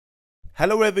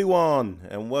Hello, everyone,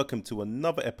 and welcome to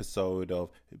another episode of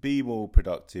Be More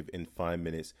Productive in 5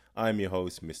 Minutes. I'm your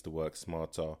host, Mr. Work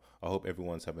Smarter. I hope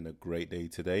everyone's having a great day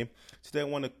today. Today, I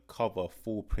want to cover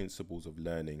 4 principles of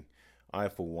learning. I,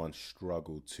 for one,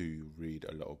 struggle to read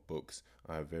a lot of books.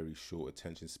 I have a very short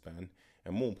attention span,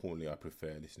 and more importantly, I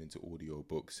prefer listening to audio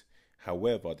books.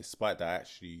 However, despite that, I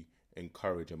actually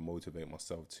encourage and motivate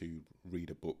myself to read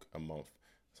a book a month.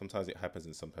 Sometimes it happens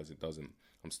and sometimes it doesn't.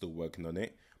 I'm still working on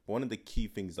it. But one of the key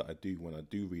things that I do when I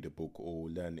do read a book or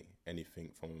learn anything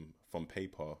from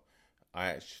paper, I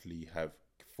actually have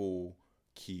 4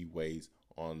 key ways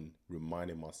on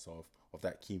reminding myself of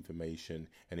that key information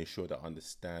and ensure that I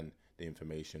understand the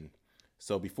information.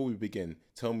 So before we begin,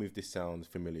 tell me if this sounds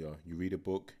familiar. You read a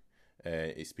book,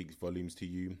 it speaks volumes to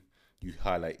you. You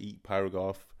highlight each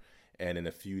paragraph, and then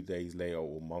a few days later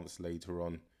or months later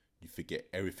on, you forget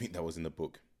everything that was in the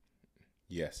book.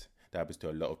 Yes, that happens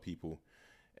to a lot of people.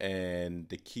 And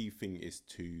the key thing is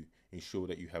to ensure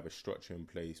that you have a structure in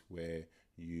place where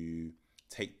you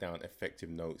take down effective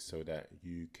notes so that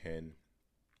you can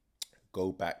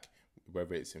go back,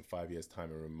 whether it's in 5 years'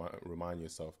 time, and remind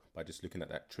yourself by just looking at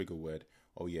that trigger word.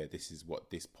 Oh yeah, this is what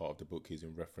this part of the book is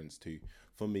in reference to.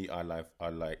 For me, I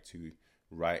like to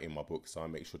write in my book, so I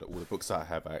make sure that all the books I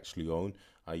have I actually own.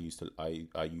 I use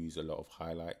a lot of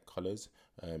highlight colors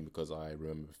because I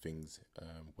remember things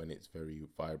when it's very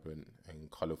vibrant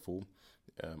and colorful.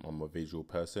 I'm a visual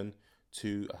person.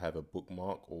 2, I have a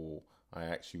bookmark, or I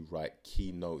actually write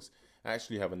key notes. I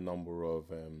actually have a number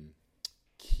of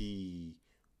key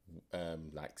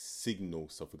like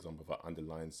signals. So for example, if I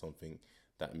underline something,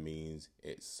 that means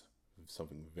it's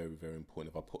something very, very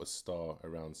important. If I put a star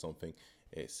around something,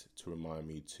 it's to remind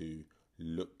me to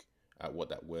look at what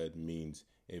that word means.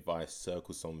 If I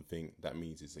circle something, that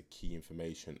means it's a key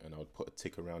information, and I would put a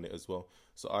tick around it as well.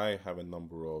 So I have a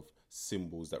number of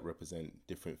symbols that represent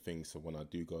different things. So when I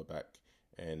do go back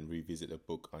and revisit the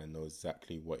book, I know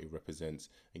exactly what it represents.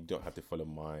 And you don't have to follow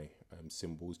my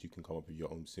symbols. You can come up with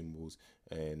your own symbols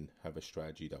and have a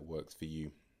strategy that works for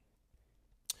you.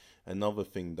 Another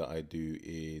thing that I do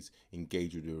is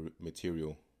engage with the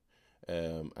material.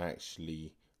 I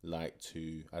actually like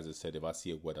to, as I said, if I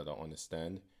see a word I don't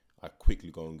understand, I quickly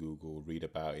go on Google, read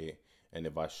about it. And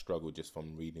if I struggle just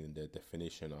from reading the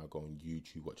definition, I'll go on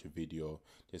YouTube, watch a video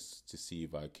just to see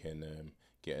if I can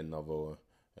get another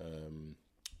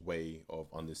way of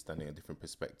understanding a different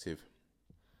perspective.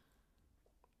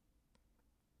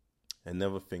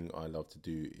 Another thing I love to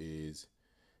do is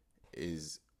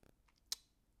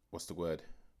what's the word?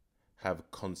 Have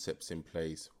concepts in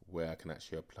place where I can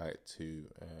actually apply it to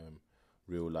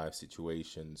real life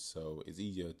situations. So it's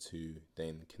easier to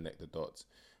then connect the dots.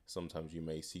 Sometimes you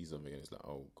may see something and it's like,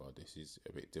 oh God, this is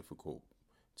a bit difficult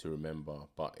to remember.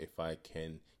 But if I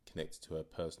can connect it to a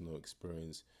personal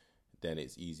experience, then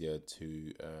it's easier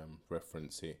to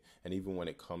reference it. And even when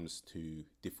it comes to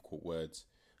difficult words,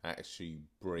 I actually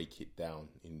break it down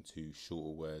into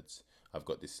shorter words. I've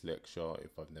got dyslexia,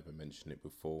 if I've never mentioned it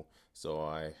before, so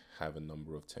I have a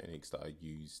number of techniques that I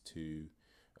use to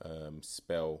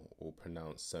spell or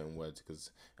pronounce certain words,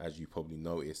 because as you probably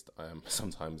noticed,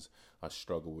 sometimes I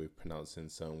struggle with pronouncing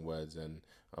certain words, and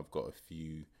I've got a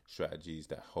few strategies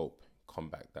that help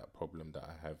combat that problem that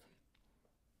I have.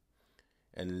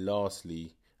 And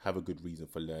lastly, have a good reason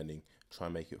for learning. Try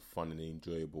and make it fun and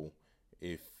enjoyable.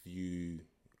 If you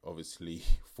obviously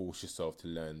force yourself to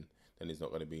learn, then it's not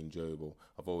going to be enjoyable.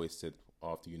 I've always said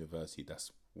after university,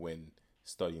 that's when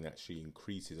studying actually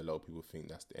increases. A lot of people think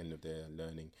that's the end of their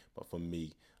learning, but for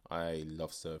me, I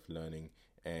love self-learning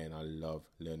and I love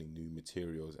learning new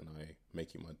materials, and I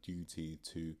make it my duty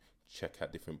to check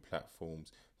out different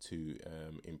platforms to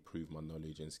improve my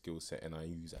knowledge and skill set. And I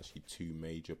use actually 2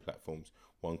 major platforms,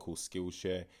 one called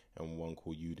Skillshare and one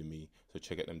called Udemy. So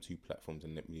check out them 2 platforms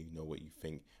and let me know what you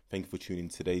think. Thank you for tuning in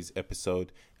to today's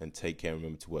episode, and take care and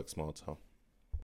remember to work smarter.